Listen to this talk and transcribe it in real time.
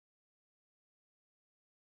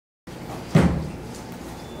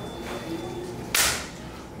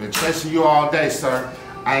Been chasing you all day, sir.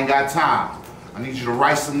 I ain't got time. I need you to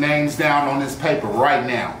write some names down on this paper right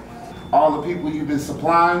now. All the people you've been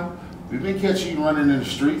supplying, we've been catching you running in the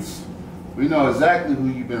streets. We know exactly who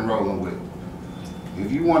you've been rolling with.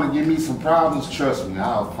 If you want to give me some problems, trust me,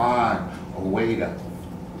 I'll find a way to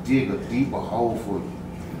dig a deeper hole for you.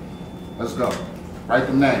 Let's go. Write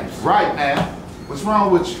the names. Right, man. What's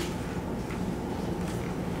wrong with you?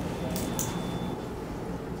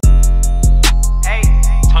 Hey,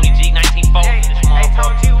 Tonygee194. Hey,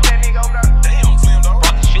 Tonygee, who that nigga over there? Damn, Slim, dog.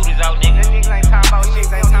 Brought the shooters out, nigga. Them niggas ain't talking about shit.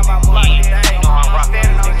 They ain't talking about money. You know how I'm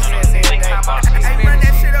standing on this shit. They ain't talking about shit. Hey, run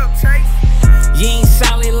that shit up, Chase. You ain't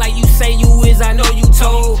solid like you say you is, I know you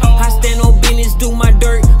told. I stand on business, do my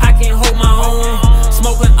dirt, I can't hold my own.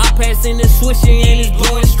 Smoking, I pass in the swisher and it's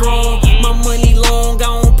blowing strong. My money long, I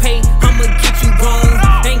don't pay, I'ma get you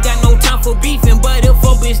gone. Ain't got no time for beefing, but if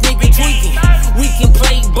a bitch nigga tweaking, we can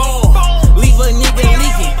play ball, leave a nigga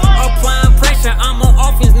leaking. Applying pressure, I'm on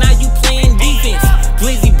offense, now you playing defense.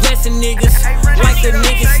 Glizzy blessing niggas, like the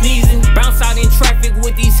nigga sneezing. Bounce out in traffic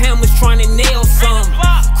with these hammers trying to nail something.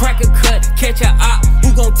 Crack a cut, catch a op, who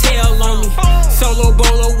gon' tell on me? Solo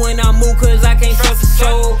bolo when I move, cause I can't trust a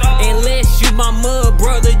soul. Unless you my mud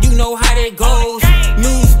brother, you know how that goes.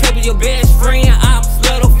 Newspaper, your best friend, ops,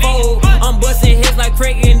 let her fold. I'm busting heads like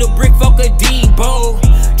Craig in the brick, fuck a Debo.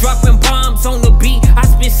 Dropping bombs on the beat, I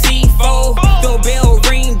spit C4. The bell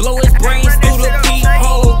ring, blow his brains through the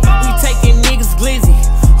peephole. We taking niggas glizzy,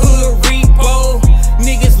 hood repo.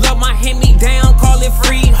 Niggas love my hand-me-down, call it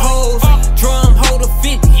free hoes. Drum hold a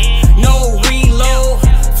 50, no reload.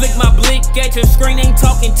 Flick my blick at your screen, ain't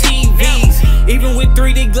talking TVs. Even with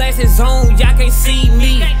 3D glasses on, y'all can't see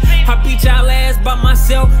me. I beat y'all ass by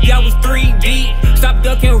myself, y'all was 3 deep. Stop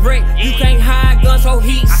ducking wreck, you can't hide guns, so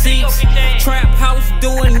heat seeks. Trap house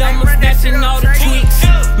doing numbers, snatching all the tweaks.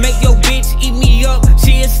 Make your bitch eat me up,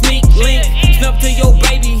 she a sneak link. Snuff to your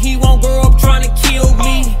baby, he won't grow up trying to kill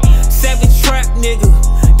me. Savage trap nigga,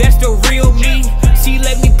 that's the real me. She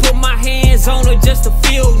let me put my hands on her just to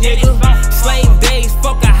feel, nigga. Slave days,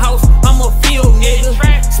 fuck a house, I'm a field,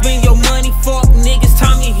 nigga. Spend your money, fuck niggas,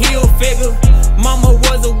 Tommy Hilfiger. Mama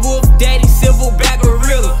was a wolf, daddy silverback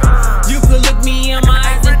gorilla. You could look me in my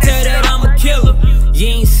eyes and tell that I'm a killer. You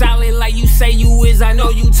ain't solid like you say you is, I know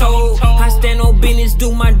you told. I stand on business,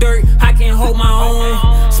 do my dirt, I can't hold my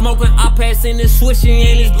own. Smoking, I pass in the swisher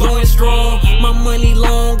and it's blowing strong. My money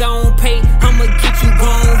long, I don't pay, I'ma get you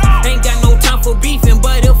gone. Ain't got no time for beefing,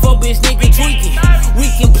 but if a bitch nigga tweaking, we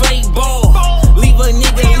can play ball, leave a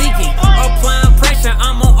nigga leaking. Applying pressure,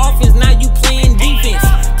 I'm on offense, now you playing defense.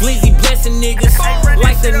 Glizzy blessing niggas,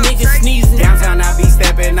 like the nigga sneezing. Downtown I be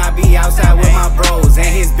stepping, I be outside with my bros. And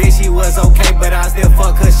his bitch, she was okay, but I still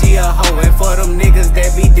fuck cause she a hoe. And for them niggas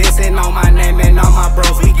that be dissing on my name and on my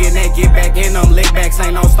bros, we get that get back in them lick backs,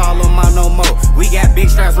 ain't no stall them out no more. We got big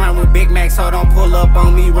straps round with Big Macs, so don't pull up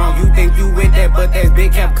on me wrong. You think you with that, but that's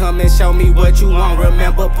Big Cap, come and show me what you want.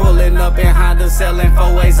 Remember pulling up in Honda, selling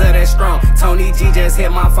 4 ways of that strong. Tony G just hit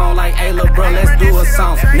my phone like, hey lil' bro, let's do a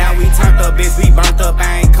song. Now we turned up, bitch, we burnt up,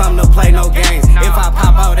 I ain't come to play no games. If I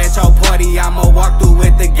pop out at your party, I'ma walk through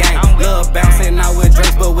with the gang. Love bouncing out with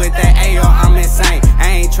drinks, but with that AR, I'm insane.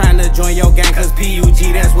 I ain't trying to join your gang, cause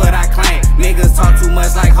PUG, that's what I claim. Niggas talk too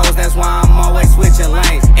much like hoes, that's why I'm always switching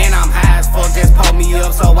lanes. And I'm high as fuck, just pull me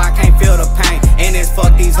up so I can't feel the pain. And it's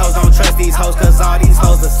fuck these hoes, don't trust these hoes, cause all these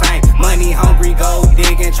hoes the same. Money hungry, gold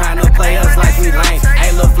digging, trying to play us like we lame.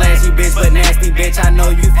 Ain't little flashy bitch, but nasty bitch, I know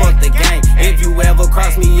you fuck the game. If you ever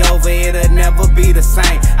cross me over, it'll never be the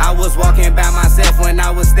same. I was walking by myself when I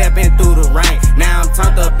was stepping through the rain. Now I'm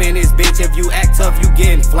turned up in this bitch, if you act tough, you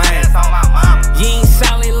getting flamed. You ain't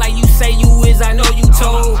solid like you say you is, I know you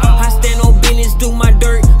told. I stand on business, do my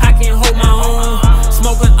dirt, I can't hold my own.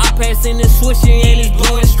 Smoking, I pass in the swisher and it's